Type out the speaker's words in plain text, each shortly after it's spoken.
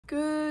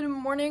Good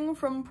morning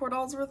from Port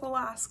Ellsworth,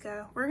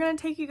 Alaska. We're going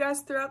to take you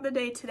guys throughout the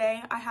day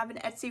today. I have an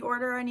Etsy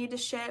order I need to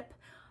ship,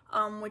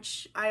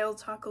 which I'll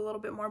talk a little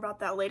bit more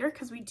about that later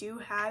because we do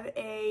have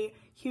a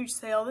huge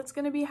sale that's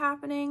going to be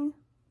happening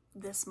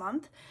this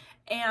month.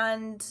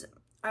 And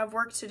I have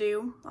work to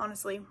do,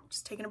 honestly,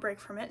 just taking a break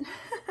from it.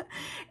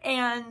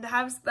 And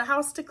have the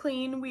house to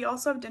clean. We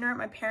also have dinner at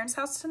my parents'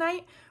 house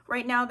tonight.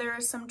 Right now there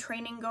is some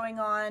training going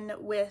on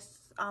with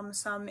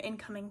some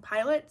incoming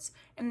pilots,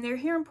 and they're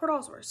here in Port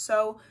Ellsworth.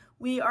 So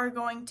we are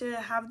going to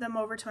have them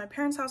over to my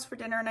parents' house for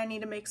dinner, and I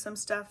need to make some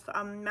stuff,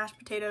 mashed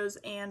potatoes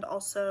and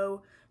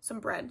also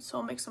some bread. So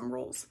I'll make some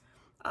rolls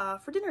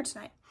for dinner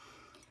tonight.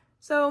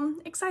 So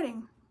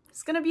exciting.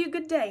 It's gonna be a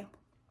good day.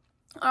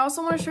 I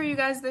also want to show you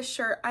guys this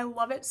shirt. I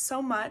love it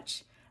so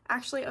much.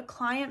 Actually, a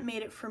client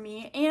made it for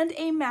me, and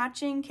a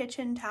matching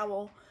kitchen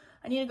towel.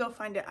 I need to go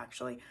find it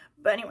actually.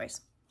 But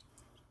anyways,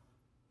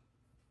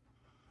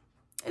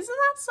 isn't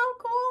that so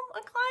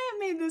cool? A client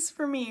made this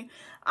for me.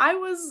 It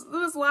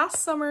was last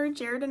summer.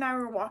 Jared and I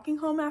were walking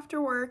home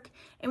after work,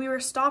 and we were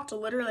stopped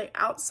literally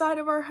outside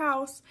of our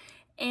house,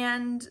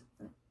 and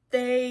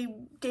they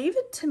gave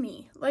it to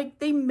me. Like,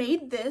 they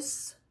made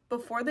this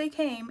before they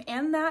came,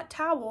 and that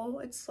towel,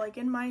 it's like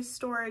in my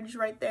storage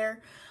right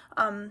there,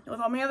 with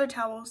all my other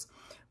towels,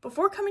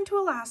 before coming to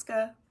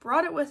Alaska,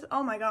 brought it with.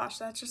 Oh my gosh,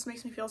 that just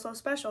makes me feel so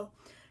special.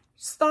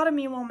 Just thought of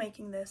me while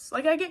making this.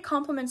 Like, I get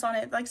compliments on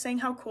it, like saying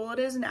how cool it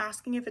is and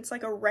asking if it's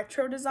like a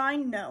retro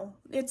design. No,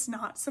 it's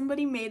not.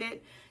 Somebody made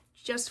it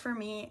just for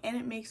me, and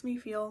it makes me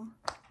feel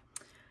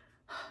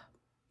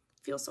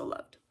so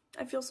loved.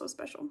 I feel so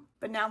special.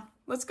 But now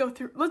let's go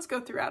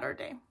throughout our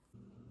day.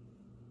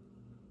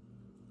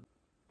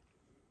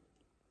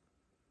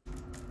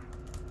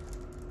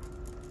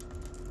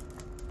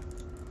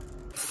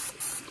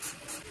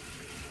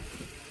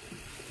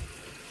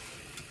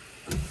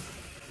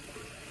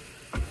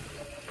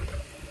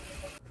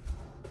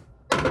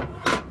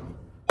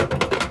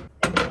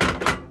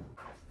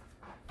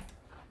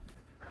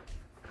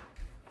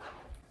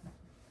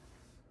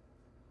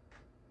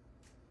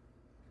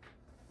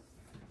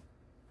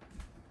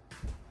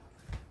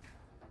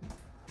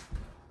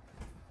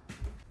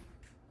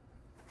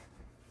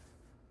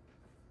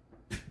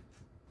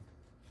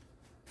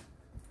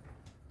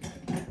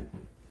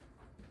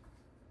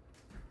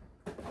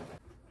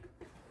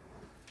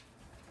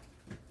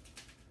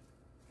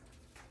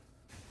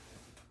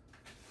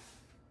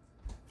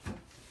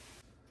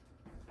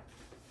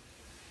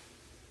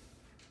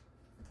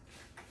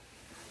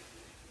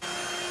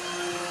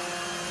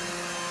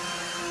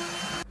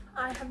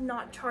 I have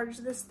not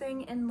charged this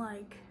thing in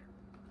like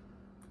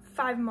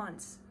 5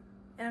 months,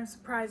 and I'm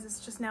surprised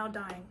it's just now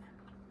dying.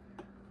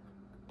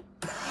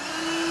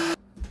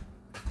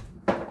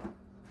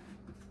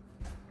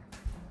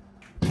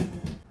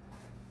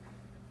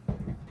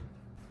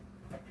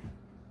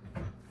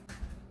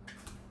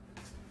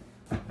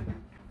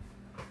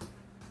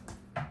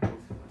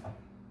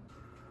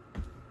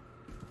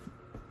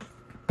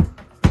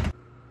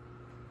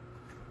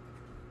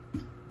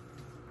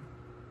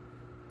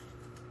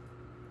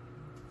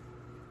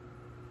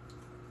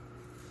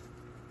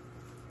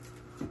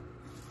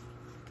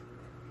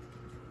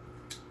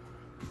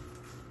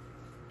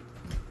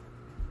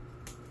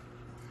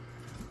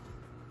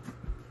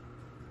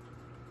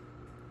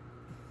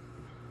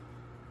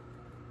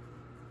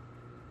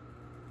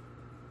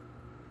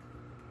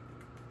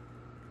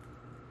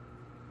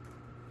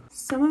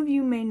 Some of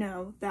you may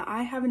know that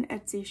I have an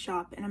Etsy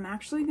shop, and I'm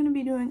actually going to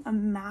be doing a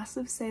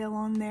massive sale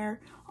on there.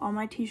 All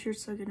my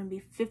t-shirts are going to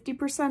be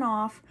 50%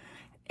 off,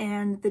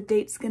 and the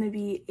date's going to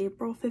be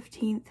April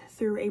 15th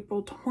through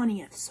April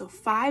 20th. So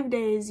 5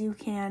 days you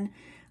can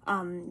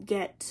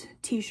get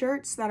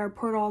t-shirts that are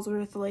Port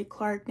Ellsworth Lake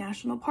Clark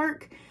National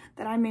Park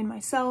that I made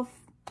myself.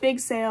 Big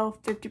sale,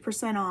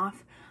 50%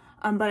 off.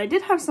 But I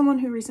did have someone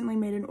who recently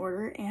made an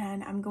order,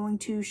 and I'm going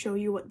to show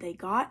you what they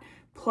got.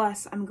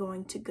 Plus, I'm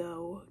going to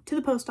go to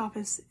the post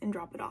office and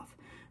drop it off.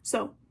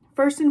 So,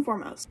 first and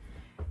foremost,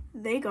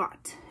 they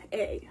got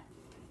a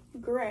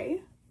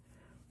gray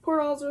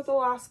Port Ellsworth,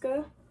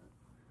 Alaska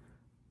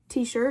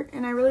t-shirt.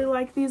 And I really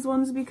like these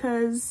ones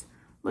because,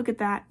 look at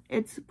that.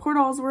 It's Port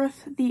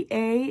Ellsworth. The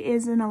A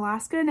is in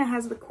Alaska, and it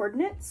has the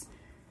coordinates.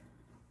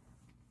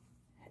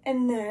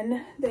 And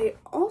then they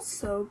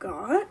also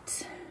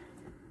got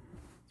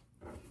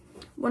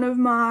one of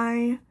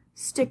my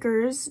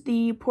stickers,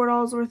 the Port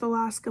Ellsworth,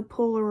 Alaska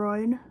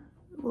Polaroid.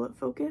 Will it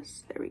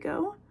focus? There we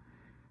go.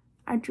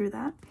 I drew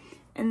that.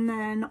 And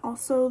then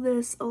also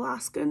this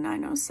Alaska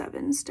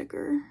 907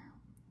 sticker.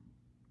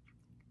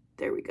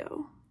 There we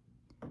go.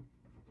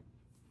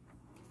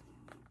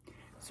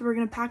 So we're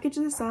going to package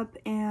this up,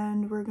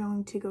 and we're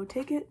going to go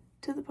take it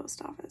to the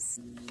post office.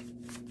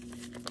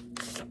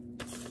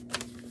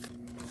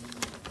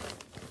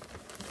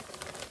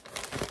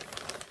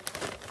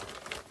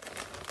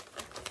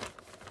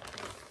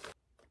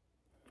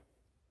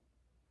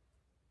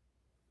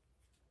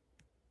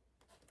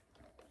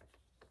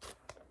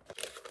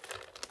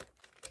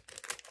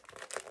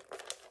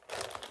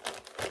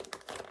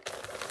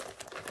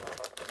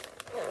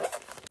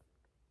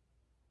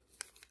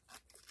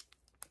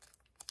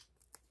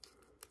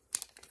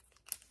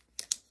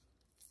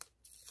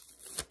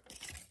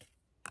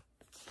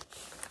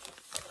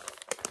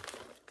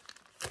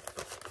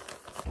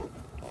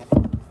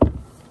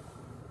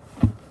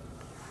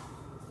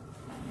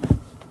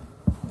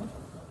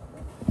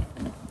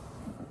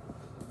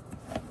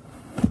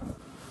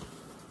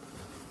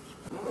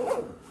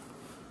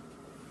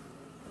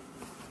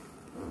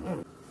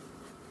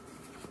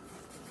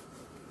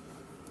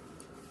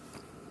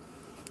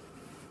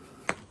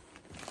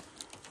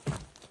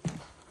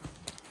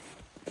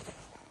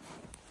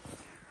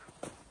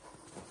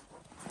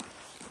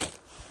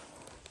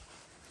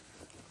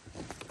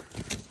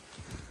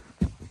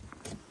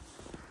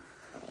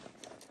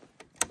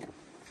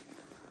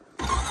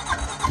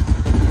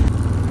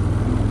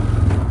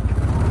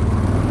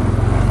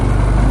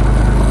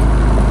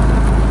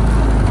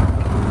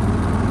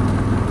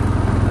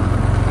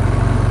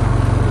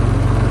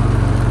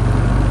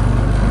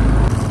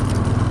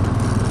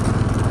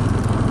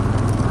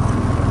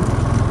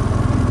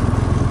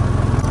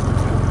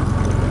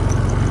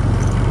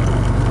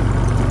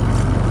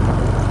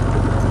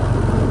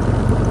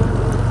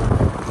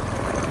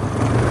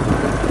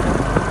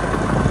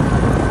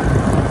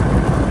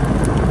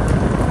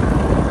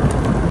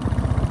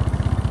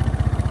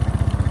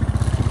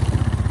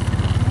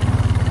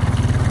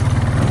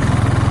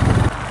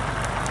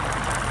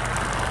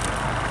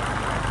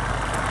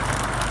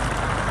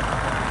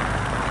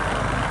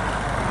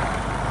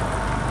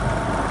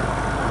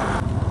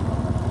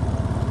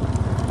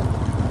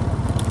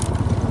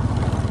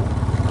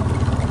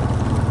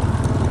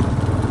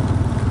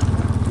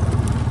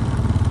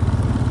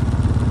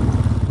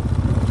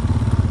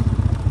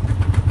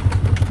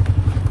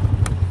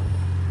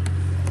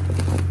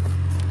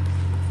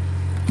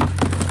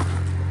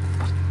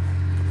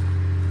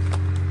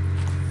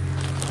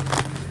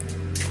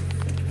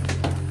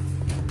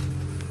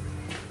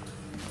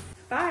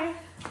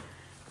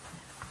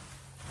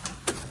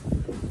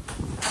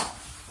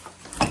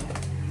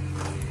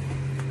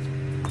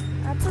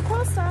 That's the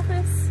post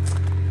office.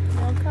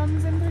 Mail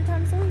comes in 3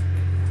 times a week.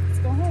 Let's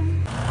go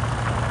home.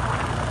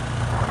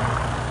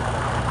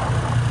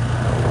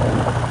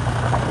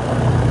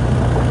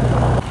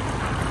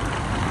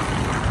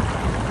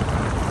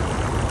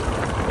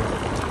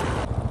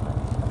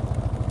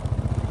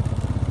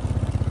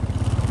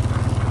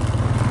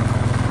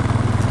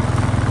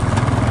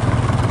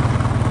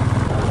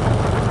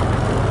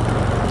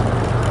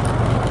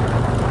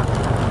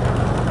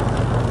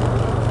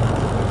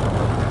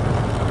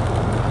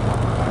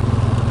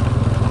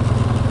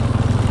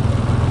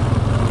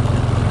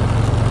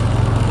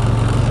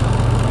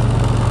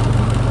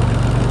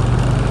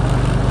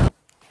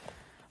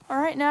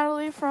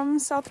 Natalie from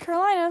South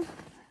Carolina.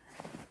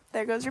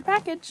 There goes your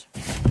package.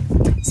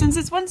 Since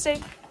it's Wednesday,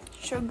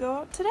 should go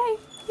out today.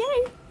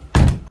 Yay!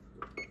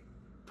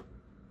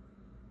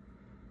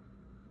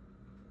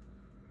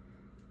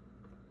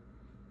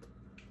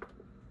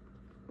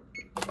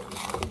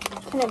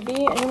 Can it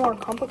be any more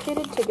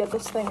complicated to get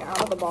this thing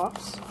out of the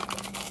box?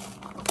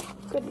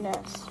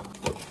 Goodness.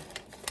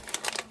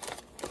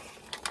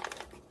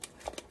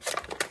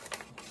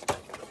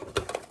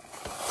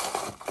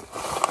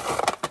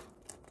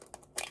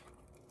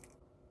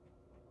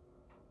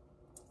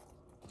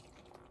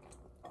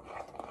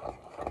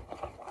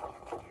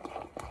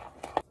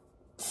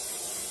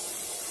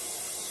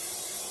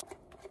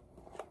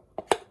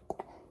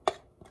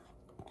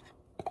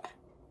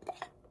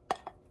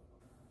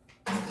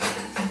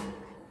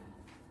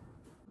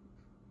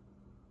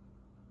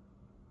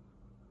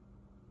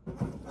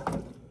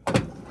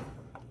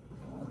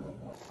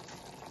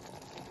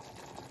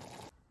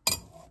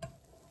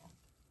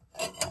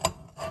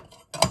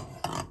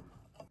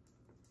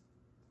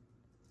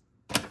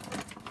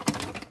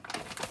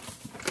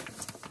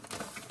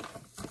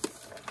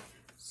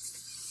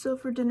 So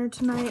for dinner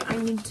tonight, I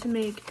need to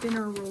make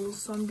dinner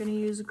rolls, so I'm gonna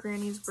use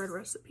Granny's bread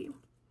recipe.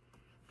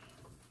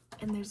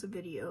 And there's a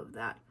video of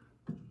that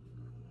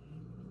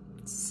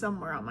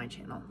somewhere on my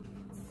channel.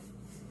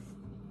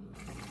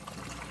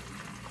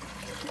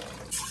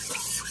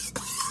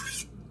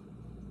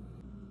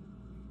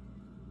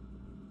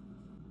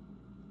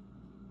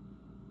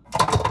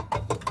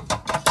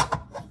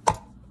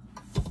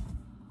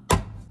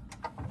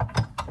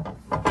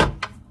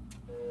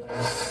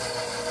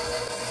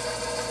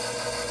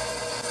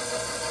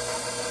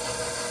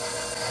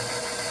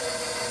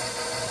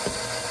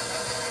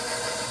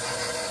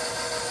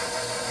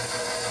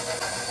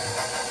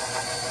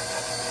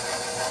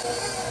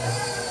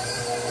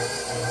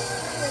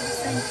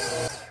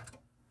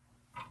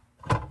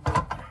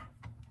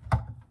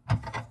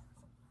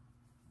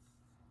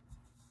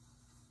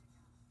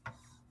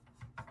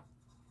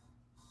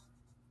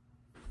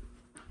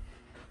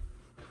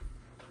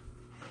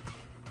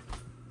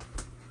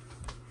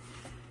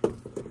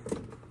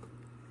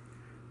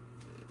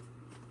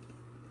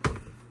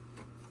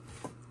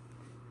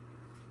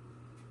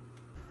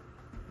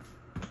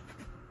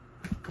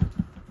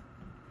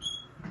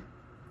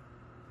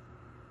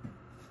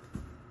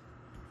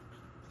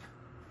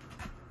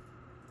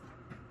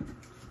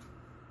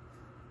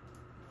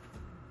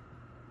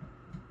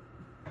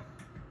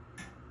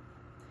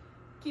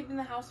 Keeping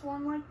the house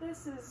warm like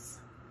this is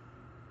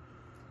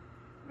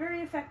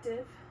very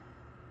effective,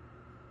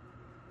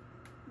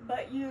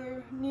 but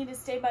you need to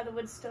stay by the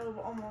wood stove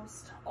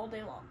almost all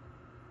day long.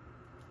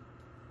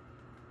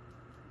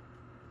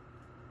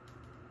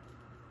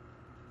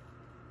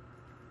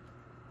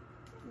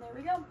 And there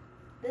we go.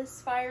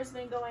 This fire's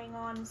been going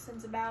on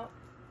since about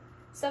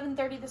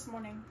 7:30 this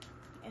morning,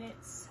 and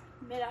it's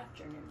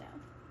mid-afternoon now.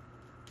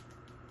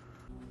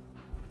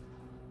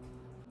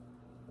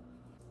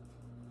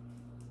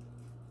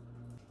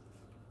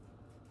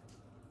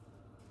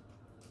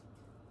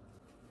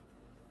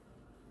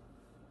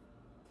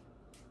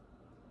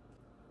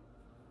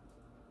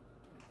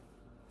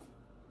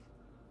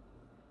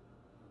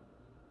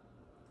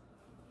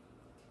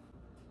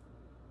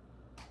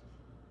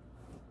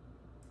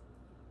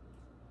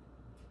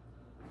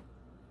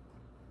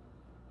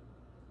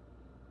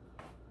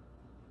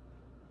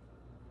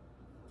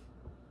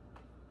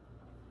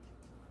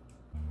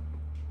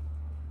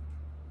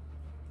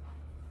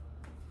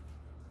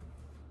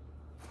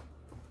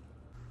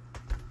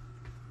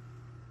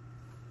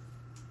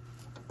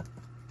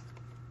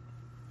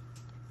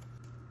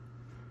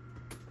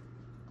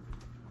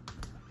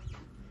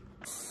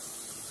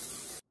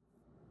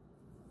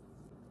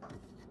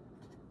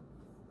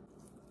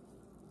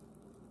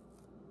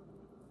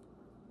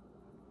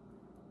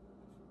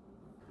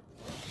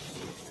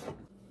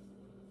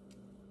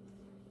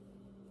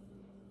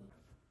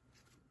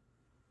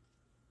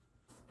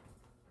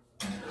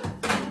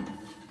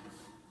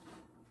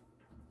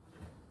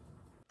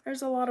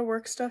 There's a lot of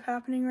work stuff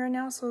happening right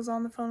now, so I was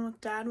on the phone with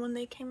Dad when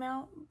they came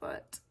out,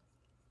 but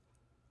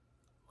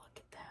look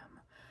at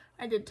them.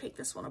 I did take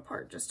this one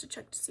apart just to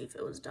check to see if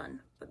it was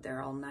done, but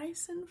they're all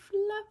nice and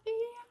fluffy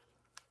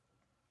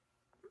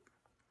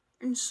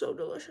and so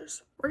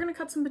delicious. We're gonna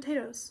cut some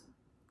potatoes.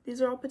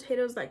 These are all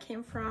potatoes that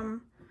came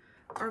from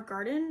our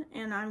garden,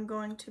 and I'm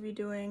going to be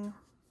doing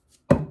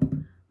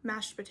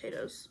mashed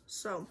potatoes,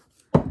 so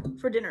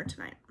for dinner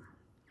tonight.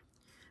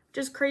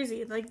 Just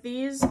crazy. Like,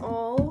 these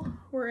all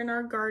were in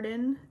our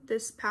garden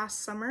this past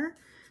summer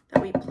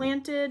that we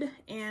planted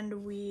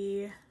and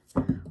we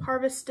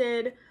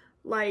harvested.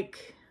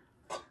 Like,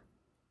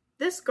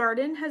 this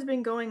garden has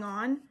been going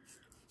on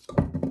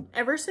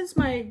ever since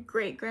my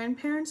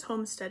great-grandparents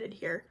homesteaded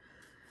here.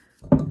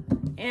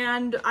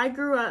 And I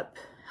grew up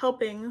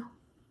helping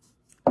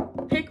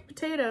pick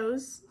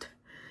potatoes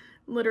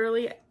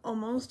literally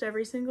almost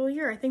every single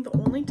year. I think the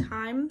only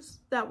times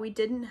that we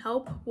didn't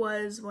help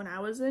was when I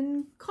was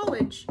in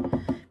college,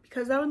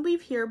 because I would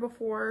leave here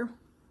before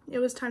it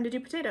was time to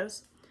do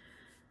potatoes.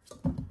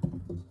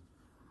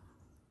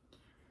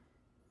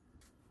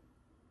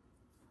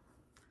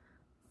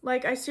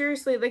 Like, I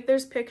seriously, like,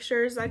 there's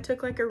pictures. I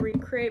took like a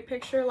recreate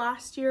picture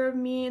last year of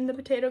me in the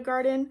potato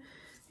garden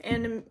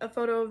and a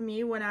photo of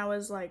me when I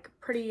was like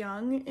pretty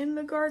young in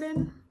the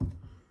garden.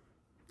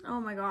 Oh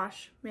my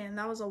gosh, man,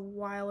 that was a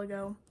while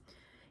ago.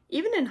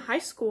 Even in high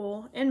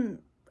school and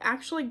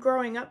actually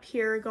growing up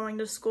here, going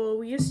to school,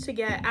 we used to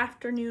get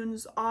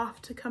afternoons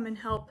off to come and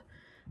help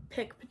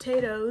pick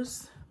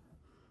potatoes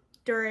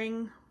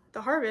during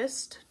the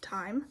harvest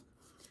time.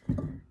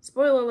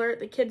 Spoiler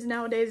alert, the kids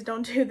nowadays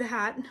don't do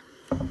that.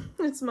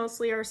 It's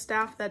mostly our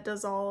staff that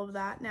does all of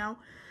that now,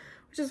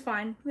 which is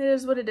fine. It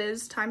is what it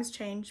is. Times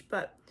change,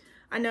 but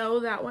I know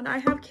that when I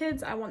have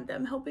kids, I want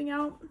them helping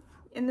out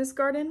in this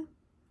garden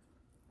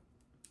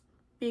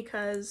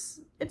because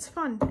it's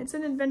fun. It's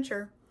an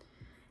adventure.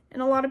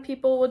 And a lot of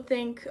people would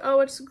think, oh,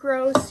 it's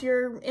gross.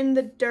 You're in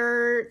the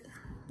dirt.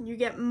 You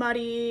get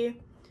muddy.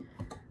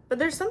 But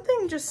there's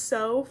something just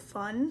so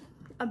fun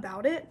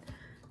about it.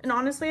 And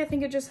honestly, I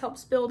think it just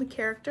helps build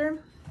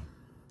character.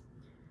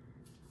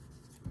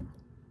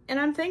 And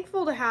I'm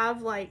thankful to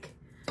have like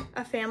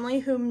a family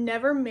who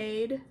never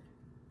made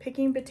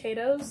picking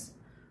potatoes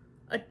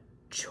a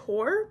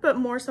chore, but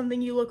more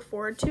something you look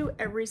forward to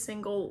every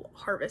single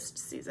harvest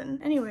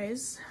season.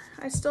 Anyways,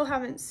 I still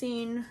haven't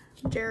seen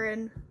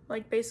Jared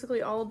like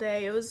basically all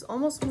day. It was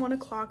almost 1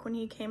 o'clock when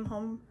he came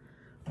home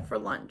for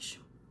lunch.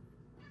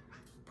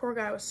 Poor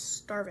guy was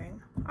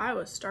starving. I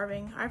was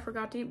starving. I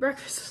forgot to eat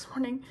breakfast this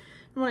morning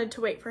and wanted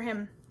to wait for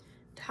him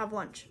to have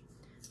lunch.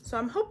 So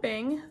I'm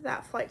hoping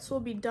that flights will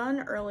be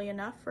done early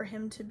enough for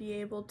him to be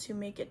able to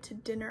make it to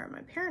dinner at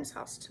my parents'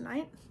 house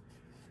tonight,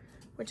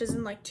 which is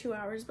in like 2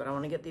 hours, but I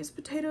want to get these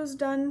potatoes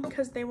done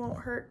because they won't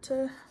hurt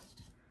to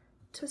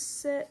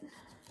sit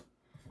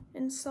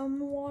in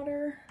some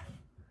water.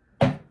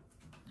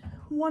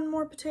 One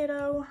more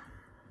potato.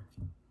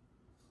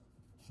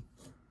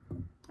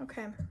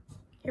 Okay,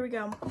 here we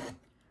go.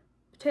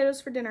 Potatoes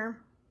for dinner.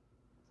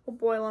 We'll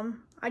boil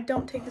them. I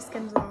don't take the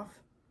skins off.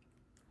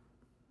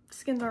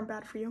 Skins aren't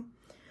bad for you.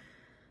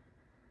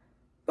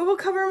 But we'll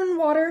cover them in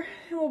water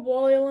and we'll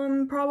boil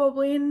them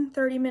probably in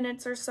 30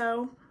 minutes or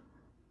so.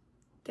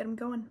 Get them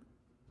going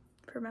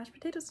for mashed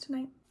potatoes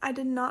tonight. I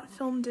did not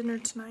film dinner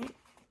tonight,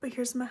 but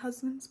here's my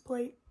husband's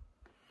plate.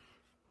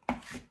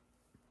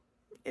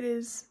 It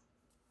is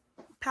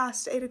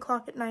past 8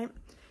 o'clock at night.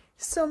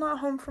 Still not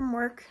home from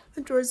work.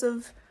 The joys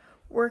of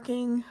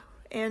working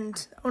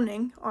and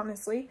owning,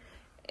 honestly,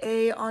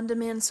 a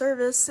on-demand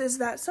service is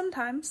that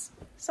sometimes,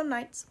 some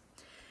nights,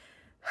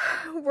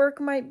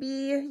 work might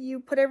be you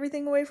put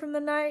everything away from the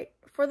night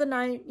for the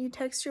night, you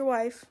text your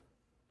wife,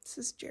 this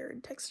is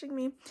Jared texting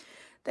me,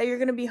 that you're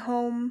gonna be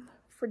home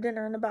for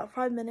dinner in about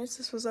 5 minutes.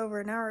 This was over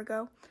an hour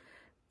ago,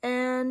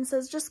 and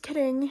says, just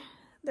kidding,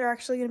 they're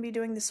actually gonna be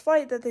doing this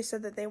flight that they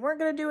said that they weren't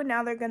gonna do and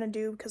now they're gonna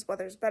do because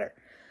weather's better.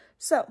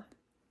 So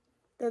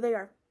there they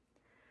are.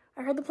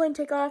 I heard the plane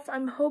take off.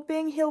 I'm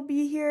hoping he'll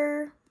be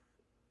here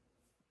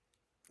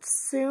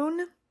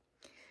soon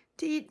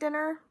to eat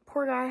dinner.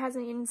 Poor guy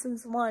hasn't eaten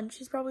since lunch.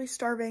 He's probably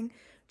starving,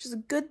 which is a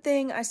good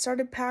thing. I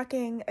started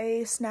packing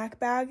a snack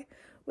bag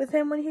with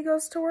him when he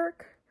goes to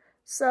work.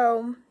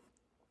 So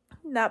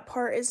that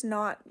part is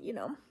not, you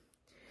know,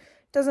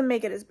 doesn't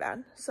make it as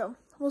bad. So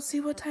we'll see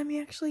what time he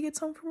actually gets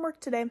home from work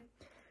today.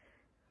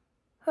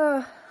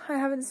 I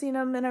haven't seen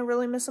him and I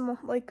really miss him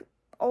like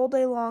all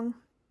day long.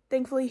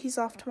 Thankfully he's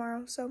off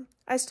tomorrow, so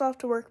I still have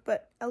to work,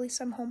 but at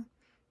least I'm home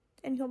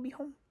and he'll be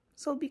home,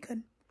 so it'll be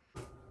good.